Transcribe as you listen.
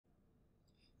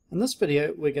In this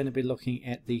video we're going to be looking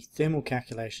at the thermal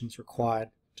calculations required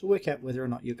to work out whether or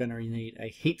not you're going to need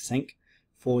a heatsink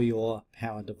for your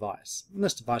power device. And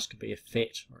this device could be a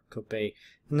FET, or it could be,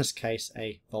 in this case,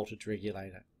 a voltage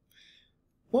regulator.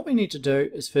 What we need to do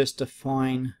is first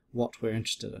define what we're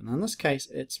interested in. In this case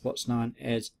it's what's known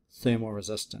as thermal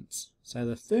resistance. So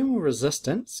the thermal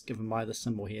resistance, given by the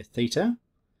symbol here theta,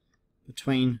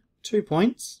 between 2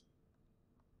 points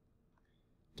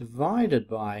divided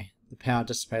by the power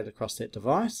dissipated across that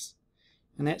device,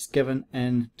 and that's given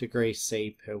in degrees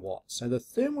C per watt. So the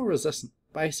thermal resistance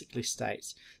basically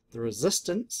states the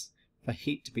resistance for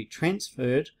heat to be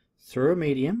transferred through a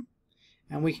medium,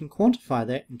 and we can quantify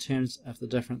that in terms of the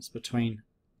difference between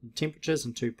the temperatures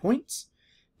in 2 points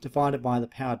divided by the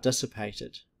power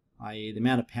dissipated, i.e. the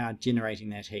amount of power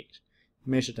generating that heat,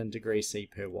 measured in degrees C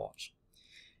per watt.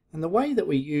 And the way that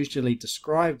we usually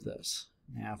describe this,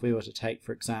 now if we were to take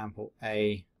for example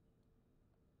a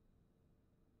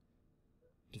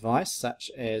device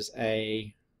such as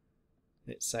a,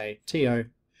 let's say,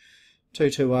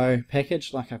 TO220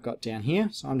 package like I've got down here,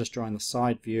 so I'm just drawing the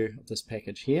side view of this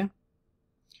package here.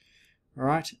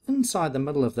 Alright, inside the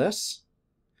middle of this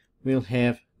we'll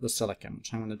have the silicon,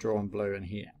 which I'm going to draw in blue in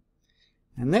here,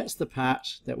 and that's the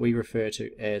part that we refer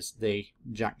to as the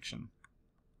junction.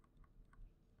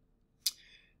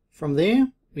 From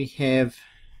there we have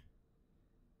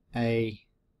a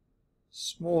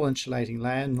small insulating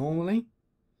layer normally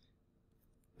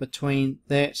between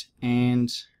that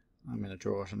and, I'm going to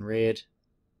draw it in red,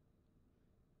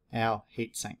 our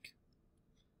heatsink,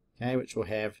 okay, which will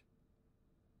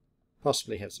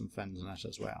possibly have some fins in it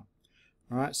as well.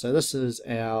 Alright, so this is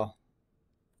our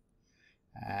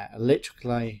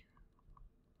electrically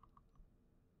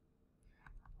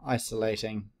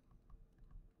isolating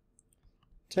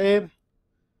tab,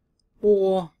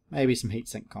 or maybe some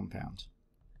heatsink compound.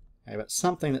 Okay, but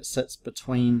something that sits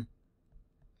between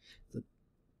the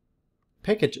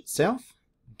package itself.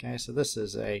 Okay, so this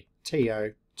is a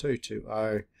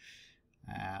TO220,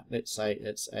 let's say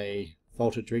it's a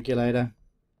voltage regulator,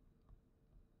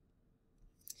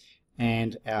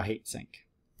 and our heatsink.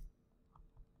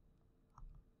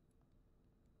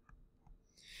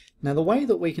 Now the way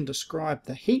that we can describe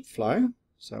the heat flow,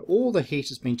 so all the heat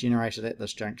has been generated at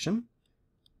this junction,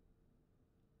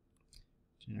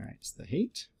 generates the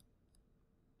heat,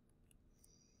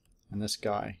 and this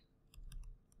guy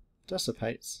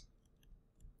dissipates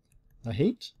the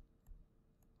heat.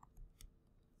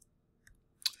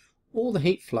 All the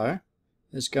heat flow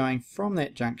is going from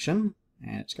that junction,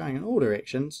 and it's going in all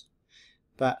directions,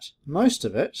 but most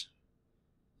of it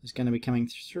is going to be coming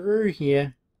through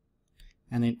here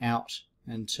and then out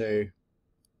into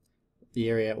the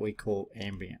area we call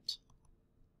ambient.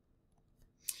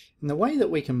 And the way that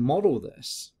we can model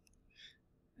this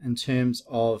in terms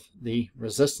of the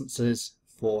resistances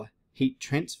for heat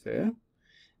transfer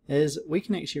is we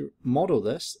can actually model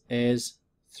this as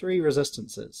 3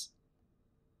 resistances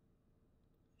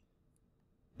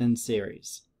in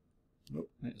series. Oh,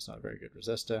 that's not a very good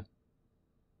resistor.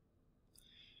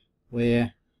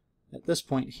 Where at this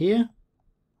point here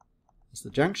is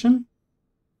the junction,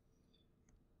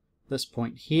 this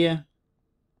point here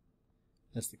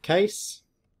is the case,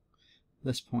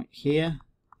 this point here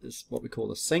is what we call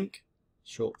the sink,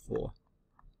 short for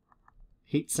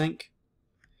heat sink,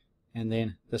 and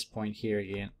then this point here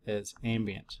again is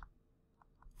ambient.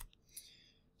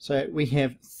 So we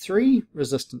have 3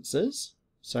 resistances.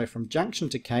 So from junction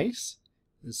to case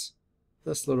is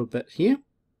this little bit here.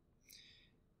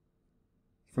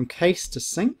 From case to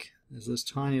sink is this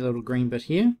tiny little green bit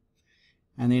here,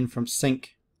 and then from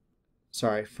sink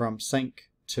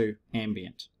to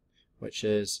ambient, which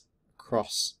is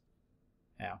across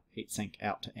our heatsink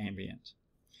out to ambient.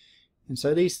 And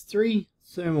so these 3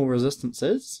 thermal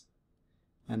resistances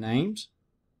are named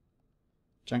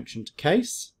junction to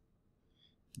case.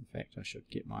 In fact, I should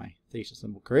get my theta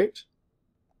symbol correct.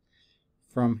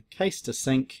 From case to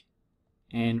sink,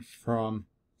 and from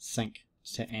sink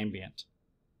to ambient.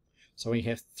 So we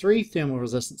have 3 thermal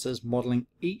resistances modeling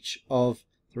each of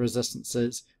the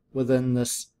resistances within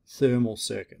this thermal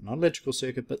circuit, not electrical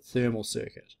circuit but thermal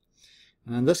circuit.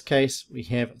 And in this case we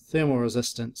have thermal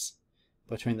resistance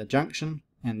between the junction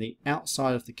and the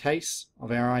outside of the case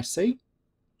of our IC,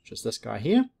 which is this guy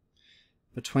here,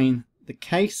 between the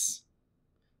case,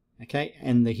 okay,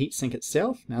 and the heatsink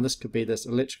itself. Now this could be this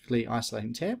electrically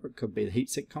isolating tab, or it could be the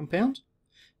heatsink compound.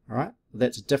 Alright,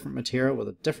 that's a different material with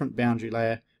a different boundary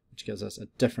layer, which gives us a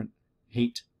different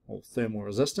heat or thermal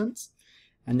resistance.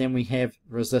 And then we have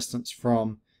resistance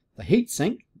from the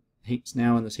heatsink, heat's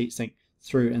now in this heatsink,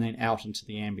 through and then out into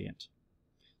the ambient.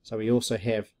 So we also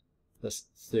have this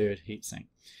third heatsink.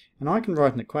 And I can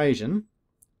write an equation,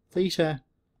 theta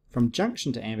from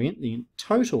junction to ambient, the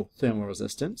total thermal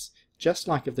resistance, just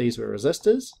like if these were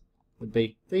resistors, would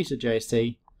be theta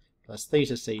JC plus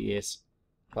theta CS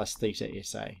plus theta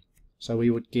SA. So we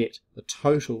would get the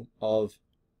total of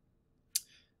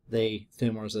the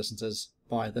thermal resistances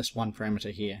by this one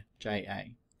parameter here, JA.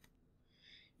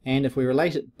 And if we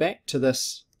relate it back to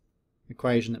this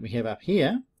equation that we have up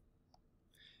here,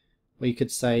 we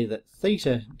could say that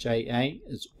theta JA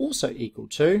is also equal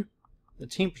to the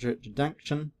temperature at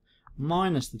junction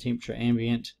minus the temperature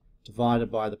ambient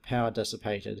divided by the power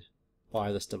dissipated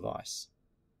by this device.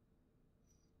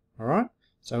 Alright,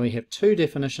 so we have two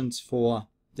definitions for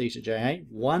theta JA,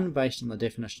 one based on the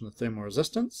definition of thermal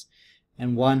resistance,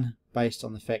 and one based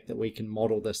on the fact that we can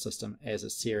model this system as a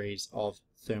series of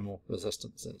thermal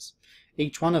resistances.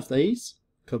 Each one of these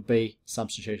could be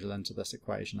substituted into this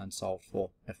equation and solved for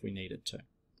if we needed to.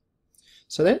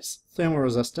 So that's thermal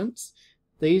resistance.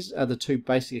 These are the two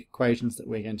basic equations that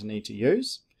we're going to need to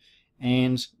use,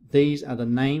 and these are the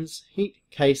names heat,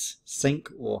 case, sink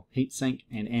or heat sink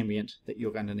and ambient that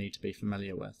you're going to need to be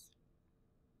familiar with.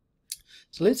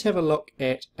 So let's have a look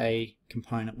at a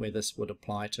component where this would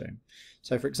apply to.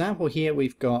 So for example here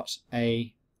we've got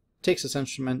a Texas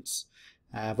Instruments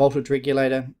voltage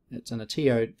regulator. It's in a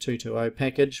TO220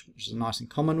 package, which is a nice and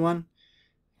common one.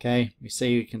 Okay, we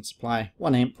see we can supply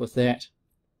 1 amp with that,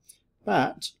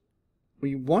 but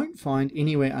we won't find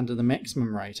anywhere under the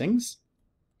maximum ratings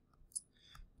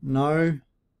no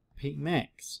peak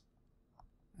max.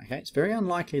 Okay, it's very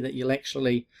unlikely that you'll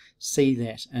actually see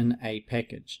that in a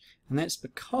package, and that's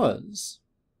because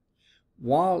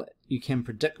while you can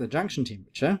predict the junction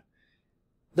temperature,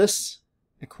 this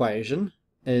equation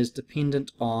is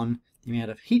dependent on the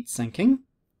amount of heat sinking,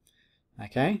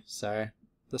 okay, so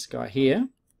this guy here,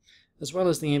 as well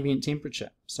as the ambient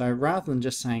temperature. So rather than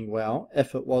just saying, well,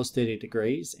 if it was 30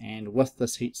 degrees and with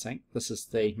this heat sink, this is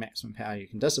the maximum power you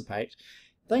can dissipate,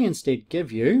 they instead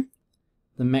give you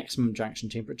the maximum junction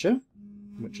temperature,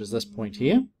 which is this point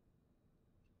here.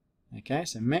 Okay,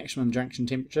 so maximum junction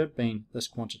temperature being this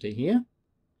quantity here,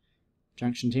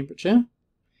 junction temperature,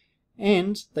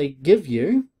 and they give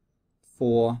you,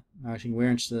 for noting we're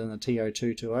interested in the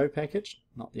TO220 package,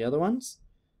 not the other ones,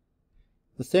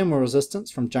 the thermal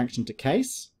resistance from junction to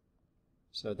case,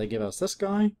 so they give us this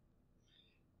guy,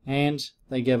 and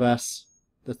they give us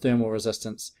the thermal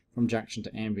resistance from junction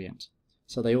to ambient,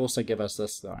 so they also give us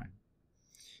this guy.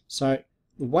 So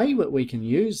the way that we can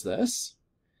use this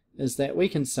is that we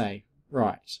can say,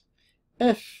 right,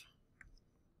 if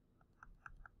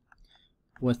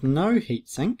with no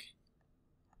heatsink,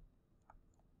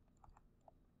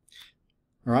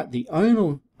 alright, the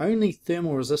only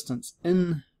thermal resistance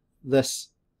in this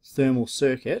thermal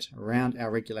circuit around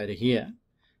our regulator here,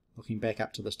 looking back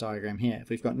up to this diagram here, if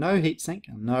we've got no heatsink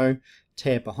and no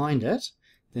tab behind it,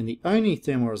 then the only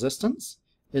thermal resistance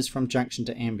is from junction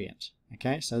to ambient.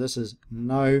 Okay, so this is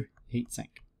no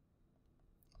heatsink.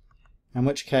 In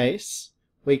which case,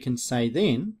 we can say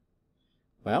then,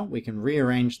 well, we can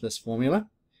rearrange this formula,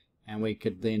 and we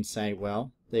could then say,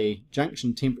 well, the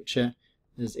junction temperature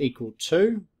is equal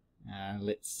to,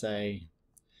 let's say,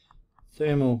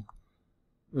 thermal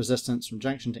resistance from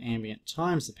junction to ambient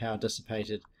times the power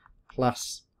dissipated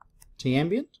plus T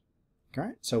ambient.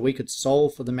 Okay, so we could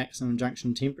solve for the maximum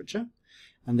junction temperature,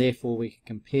 and therefore we can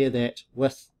compare that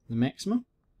with the maximum.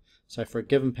 So for a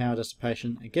given power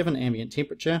dissipation, a given ambient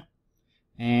temperature,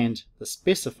 and the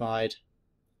specified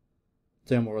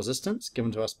thermal resistance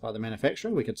given to us by the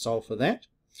manufacturer, we could solve for that.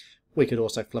 We could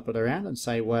also flip it around and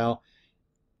say, well,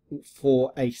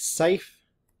 for a safe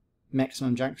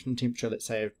maximum junction temperature, let's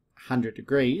say 100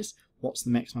 degrees, what's the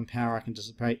maximum power I can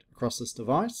dissipate across this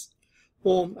device?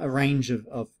 Or a range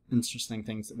of interesting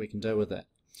things that we can do with it.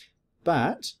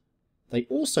 But they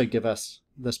also give us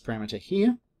this parameter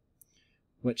here,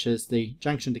 which is the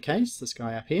junction to case, this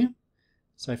guy up here.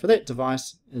 So for that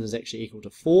device, it is actually equal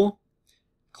to 4.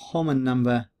 Common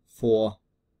number for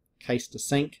case to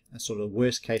sink, a sort of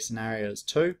worst case scenario is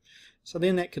 2. So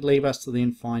then that could leave us to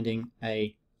then finding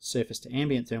a surface to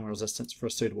ambient thermal resistance for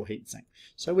a suitable heatsink.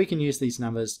 So we can use these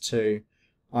numbers to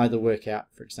either work out,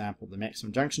 for example, the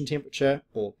maximum junction temperature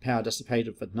or power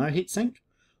dissipated with no heatsink,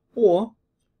 or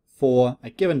for a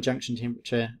given junction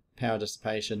temperature, power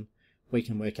dissipation, we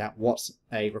can work out what's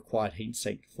a required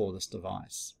heatsink for this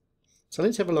device. So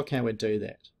let's have a look how we do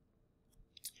that.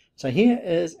 So here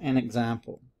is an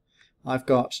example. I've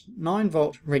got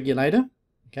 9-volt regulator.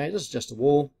 Okay, this is just a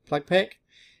wall plug pack,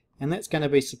 and that's going to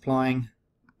be supplying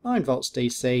 9 volts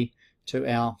DC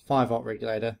to our 5-volt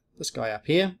regulator, this guy up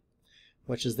here,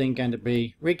 which is then going to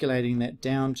be regulating that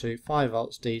down to 5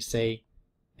 volts DC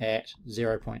at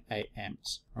 0.8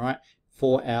 amps, right,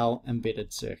 for our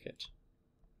embedded circuit.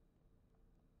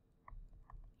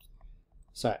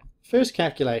 So, first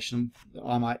calculation that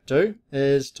I might do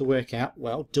is to work out,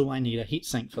 well, do I need a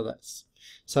heatsink for this?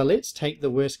 So let's take the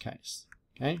worst case,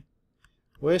 okay?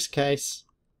 Worst case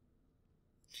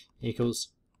equals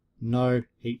no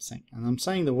heatsink. And I'm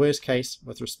saying the worst case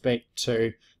with respect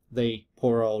to the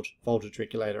poor old voltage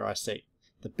regulator IC.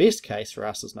 The best case for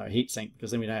us is no heatsink,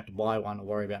 because then we don't have to buy one or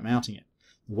worry about mounting it.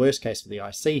 The worst case for the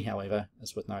IC, however,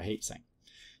 is with no heatsink.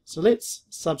 So let's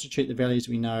substitute the values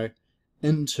we know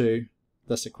into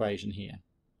this equation here.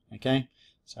 Okay,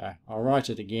 so I'll write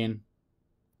it again.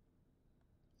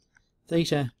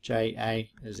 Theta JA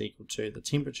is equal to the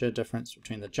temperature difference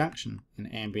between the junction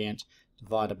and ambient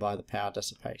divided by the power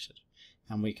dissipated.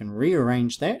 And we can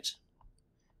rearrange that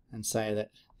and say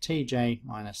that TJ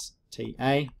minus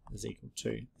TA is equal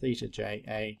to theta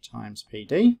JA times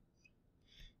PD.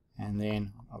 And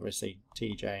then obviously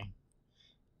TJ,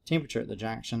 temperature at the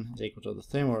junction, is equal to the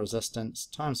thermal resistance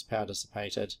times the power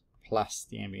dissipated plus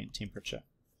the ambient temperature.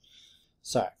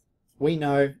 So we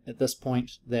know at this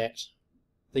point that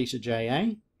theta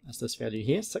JA is this value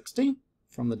here, 60,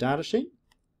 from the data sheet.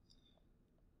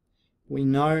 We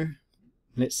know,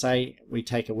 let's say we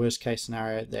take a worst case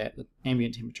scenario that the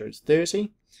ambient temperature is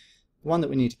 30. The one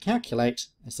that we need to calculate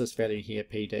is this value here,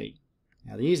 PD.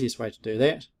 Now the easiest way to do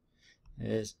that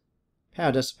is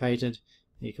power dissipated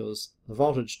equals the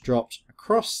voltage dropped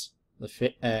across the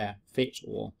FET,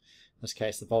 or in this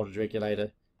case the voltage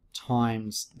regulator,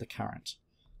 times the current.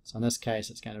 So in this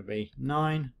case it's going to be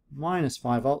 9 minus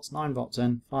 5 volts, 9 volts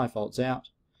in, 5 volts out,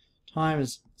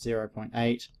 times 0.8,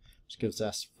 which gives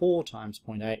us 4 times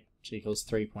 0.8, which equals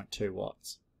 3.2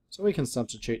 watts. So we can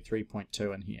substitute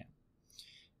 3.2 in here.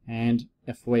 And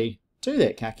if we do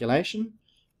that calculation,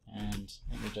 and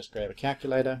let me just grab a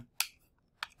calculator,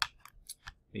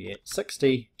 we get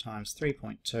 60 times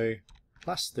 3.2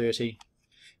 plus 30,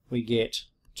 we get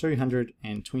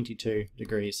 222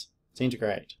 degrees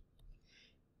centigrade.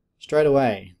 Straight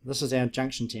away, this is our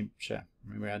junction temperature.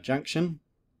 Remember our junction,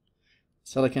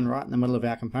 silicon right in the middle of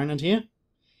our component here,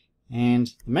 and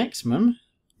the maximum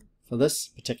for this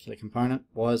particular component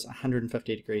was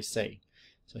 150 degrees C.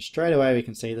 So straight away we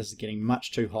can see this is getting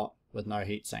much too hot with no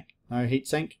heatsink. No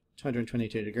heatsink,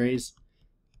 222 degrees,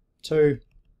 too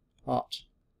hot.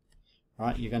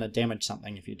 Right, you're going to damage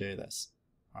something if you do this.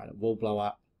 Right, it will blow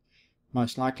up,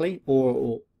 most likely,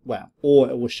 or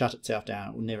it will shut itself down.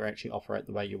 It will never actually operate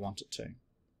the way you want it to.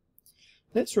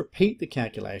 Let's repeat the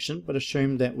calculation, but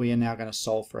assume that we are now going to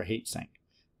solve for a heatsink.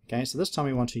 Okay, so this time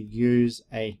we want to use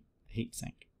a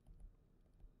heatsink.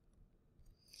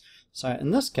 So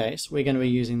in this case, we're going to be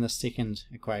using the second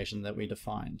equation that we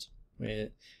defined, where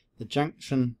the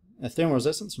junction, thermal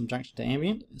resistance from junction to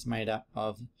ambient is made up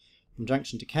of from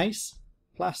junction to case,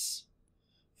 plus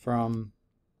from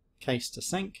case to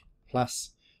sink,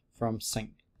 plus from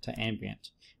sink to ambient.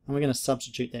 And we're going to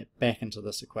substitute that back into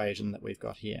this equation that we've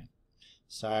got here.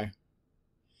 So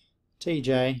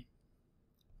TJ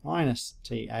minus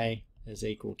TA is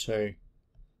equal to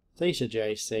theta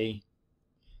JC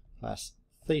plus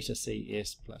theta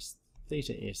CS plus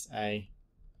theta SA,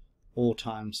 all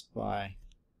times by,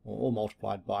 or all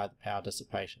multiplied by the power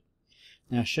dissipation.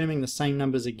 Now assuming the same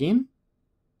numbers again,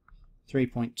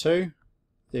 3.2,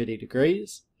 30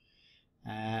 degrees,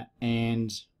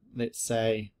 and let's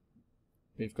say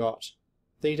we've got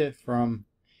theta from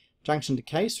junction to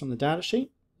case from the data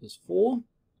sheet is 4,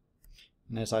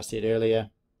 and as I said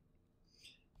earlier,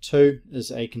 2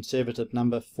 is a conservative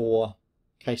number for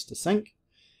case to sink.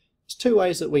 There's two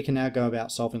ways that we can now go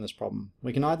about solving this problem.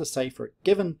 We can either say for a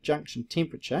given junction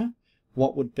temperature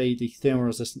what would be the thermal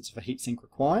resistance of a heatsink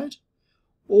required,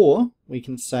 or we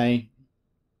can say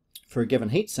for a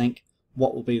given heatsink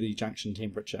what will be the junction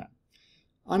temperature.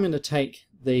 I'm going to take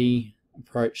the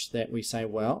approach that we say,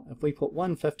 well, if we put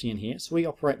 150 in here, so we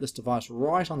operate this device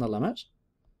right on the limit,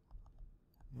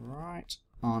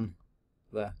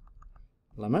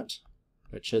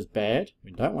 which is bad.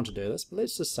 We don't want to do this, but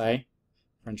let's just say,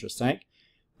 for interest's sake,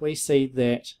 we see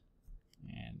that,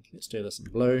 and let's do this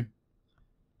in blue,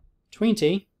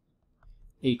 20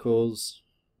 equals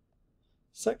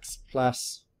 6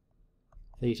 plus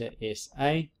theta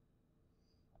SA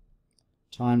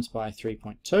times by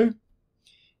 3.2,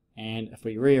 and if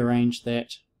we rearrange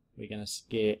that, we're going to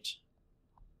get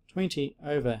 20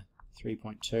 over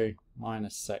 3.2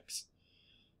 minus 6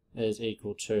 is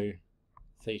equal to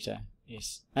theta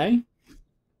SA.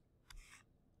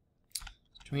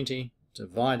 20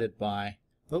 divided by,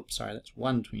 oops, sorry, that's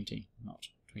 120, not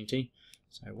 20.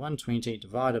 So 120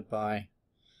 divided by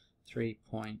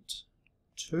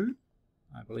 3.2,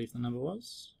 I believe the number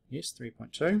was. Yes,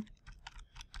 3.2.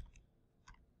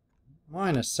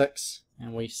 Minus 6,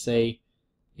 and we see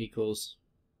equals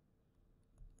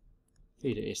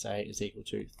theta SA is equal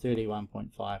to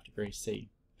 31.5 degrees C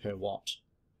per watt.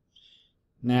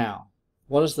 Now,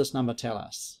 what does this number tell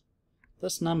us?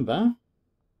 This number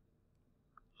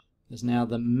is now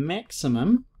the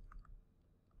maximum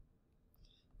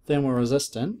thermal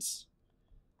resistance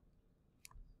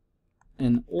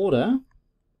in order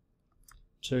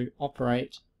to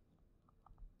operate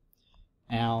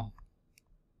our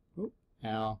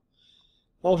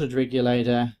voltage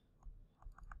regulator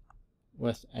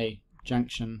with a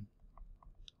junction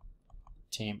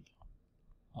temp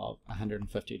of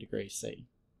 150 degrees C.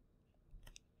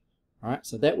 Alright,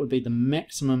 so that would be the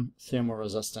maximum thermal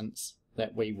resistance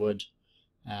that we would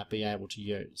be able to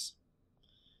use.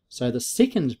 So the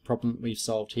second problem that we've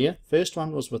solved here, first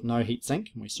one was with no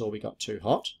heatsink, and we saw we got too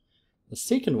hot. The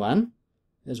second one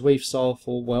is we've solved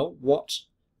for, well, what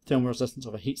thermal resistance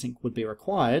of a heatsink would be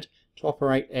required to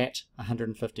operate at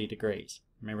 150 degrees.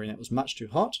 Remembering that was much too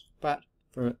hot, but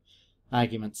for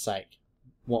argument's sake,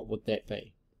 what would that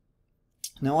be?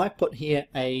 Now I put here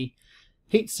a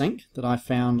heatsink that I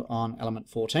found on element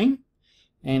 14,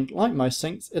 and like most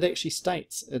sinks, it actually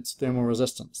states its thermal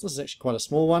resistance. This is actually quite a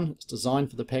small one. It's designed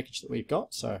for the package that we've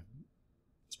got, so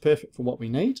it's perfect for what we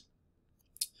need.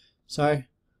 So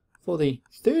for the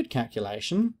third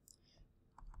calculation,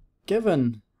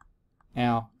 given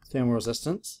our thermal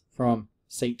resistance from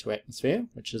seat to atmosphere,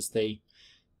 which is the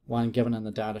one given in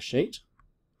the data sheet,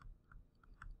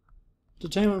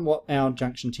 determine what our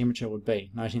junction temperature would be,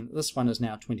 noting that this one is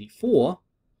now 24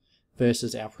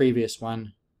 versus our previous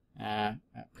one,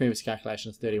 previous calculation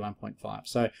of 31.5.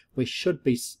 So we should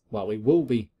be, well, we will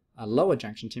be a lower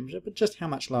junction temperature, but just how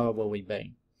much lower will we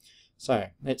be? So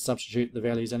let's substitute the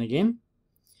values in again,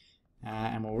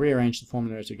 and we'll rearrange the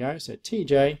formula as we go. So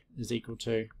Tj is equal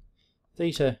to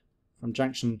theta from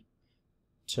junction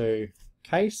to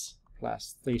case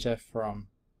plus theta from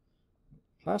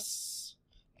plus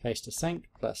case to sink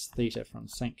plus theta from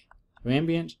sink to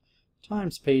ambient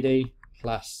times PD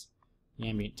plus the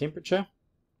ambient temperature.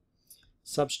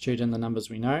 Substitute in the numbers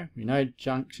we know. We know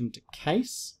junction to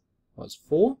case was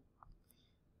 4.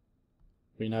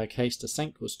 We know case to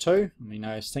sink was 2. And we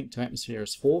know sink to atmosphere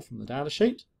is 4 from the data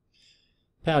sheet.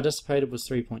 Power dissipated was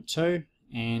 3.2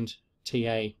 and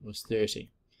TA was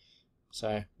 30.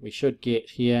 So we should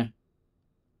get here,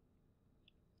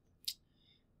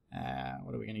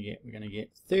 what are we going to get? We're going to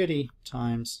get 30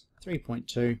 times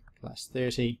 3.2 plus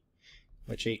 30,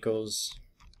 which equals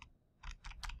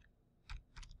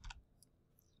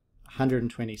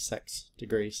 126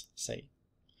 degrees C.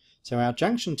 So our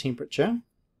junction temperature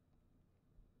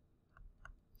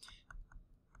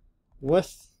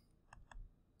with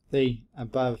the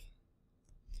above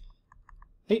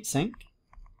heatsink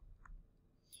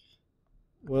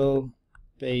will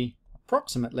be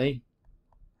approximately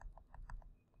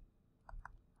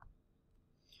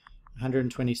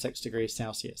 126 degrees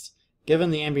Celsius,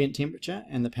 given the ambient temperature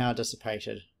and the power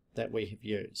dissipated that we have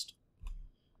used.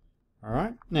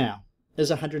 Alright, now, is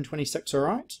 126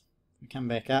 alright? We come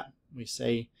back up, we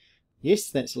see, yes,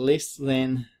 that's less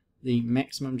than the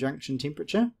maximum junction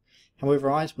temperature.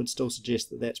 However, I would still suggest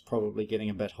that that's probably getting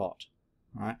a bit hot.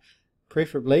 Alright,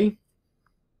 preferably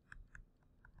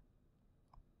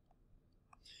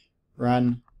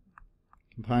run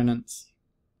components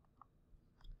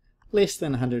less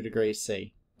than 100 degrees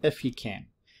C, if you can.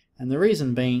 And the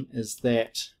reason being is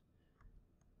that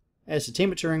as the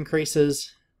temperature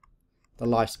increases, the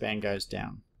lifespan goes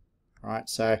down. Right?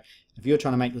 So if you're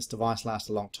trying to make this device last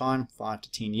a long time, 5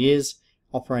 to 10 years,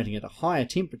 operating at a higher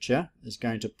temperature is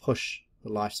going to push the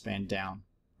lifespan down.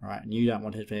 Right? And you don't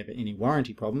want to have any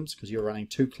warranty problems because you're running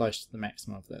too close to the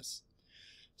maximum of this.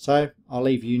 So I'll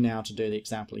leave you now to do the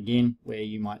example again, where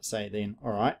you might say then,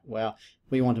 alright, well,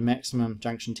 we want a maximum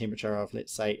junction temperature of,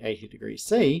 let's say, 80 degrees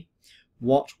C.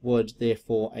 What would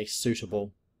therefore a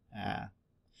suitable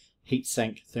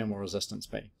heatsink thermal resistance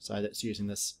be? So that's using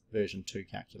this version 2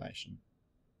 calculation.